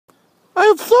I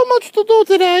have so much to do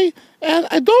today, and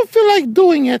I don't feel like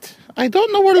doing it. I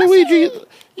don't know where Luigi is.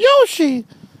 Yoshi,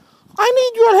 I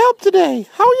need your help today.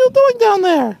 How are you doing down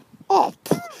there? Oh,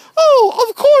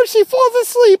 of course, he falls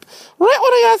asleep right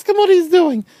when I ask him what he's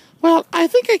doing. Well, I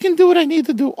think I can do what I need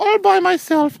to do all by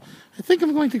myself. I think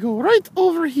I'm going to go right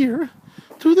over here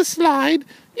to the slide.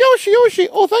 Yoshi,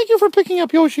 oh, thank you for picking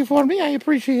up Yoshi for me. I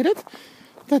appreciate it.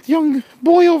 That young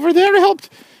boy over there helped.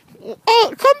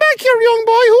 Oh, come back here, young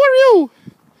boy. Who are you?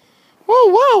 Oh,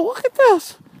 wow, look at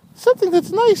this. Something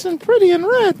that's nice and pretty and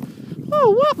red.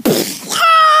 Oh, wow.